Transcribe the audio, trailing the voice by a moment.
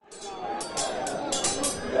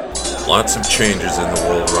Lots of changes in the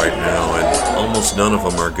world right now, and almost none of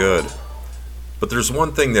them are good. But there's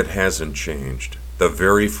one thing that hasn't changed: the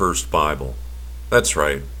very first Bible. That's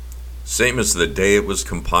right. Same as the day it was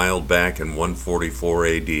compiled back in 144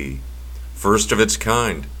 AD. First of its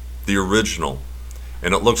kind, the original.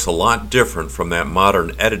 And it looks a lot different from that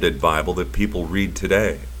modern edited Bible that people read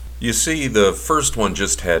today. You see, the first one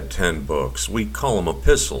just had 10 books. We call them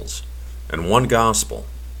epistles. And one gospel.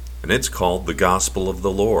 And it's called the Gospel of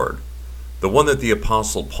the Lord. The one that the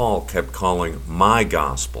Apostle Paul kept calling my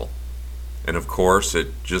gospel. And of course, it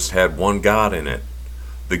just had one God in it.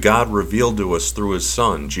 The God revealed to us through His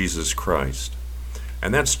Son, Jesus Christ.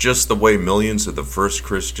 And that's just the way millions of the first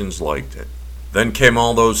Christians liked it. Then came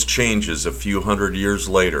all those changes a few hundred years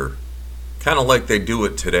later, kind of like they do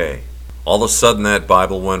it today. All of a sudden that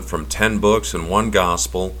Bible went from 10 books and one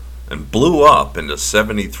gospel and blew up into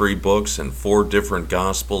 73 books and 4 different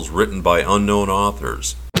gospels written by unknown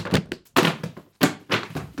authors.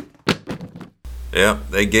 Yep,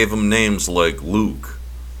 they gave them names like Luke.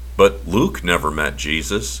 But Luke never met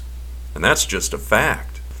Jesus, and that's just a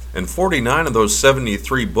fact. And 49 of those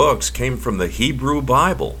 73 books came from the Hebrew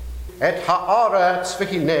Bible.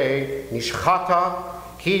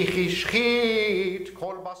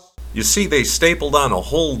 You see, they stapled on a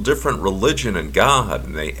whole different religion and God,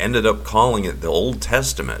 and they ended up calling it the Old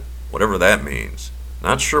Testament, whatever that means.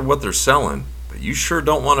 Not sure what they're selling, but you sure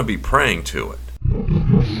don't want to be praying to it.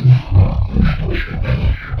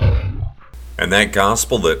 And that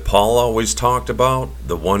gospel that Paul always talked about,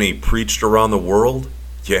 the one he preached around the world,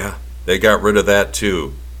 yeah, they got rid of that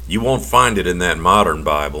too. You won't find it in that modern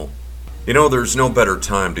Bible. You know, there's no better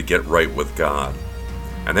time to get right with God.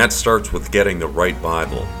 And that starts with getting the right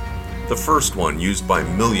Bible. The first one used by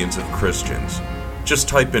millions of Christians. Just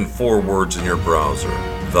type in 4 words in your browser: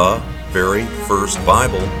 the very first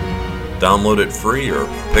Bible. Download it free or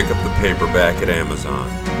pick up the paperback at Amazon.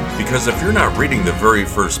 Because if you're not reading the very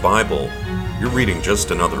first Bible, you're reading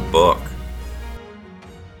just another book.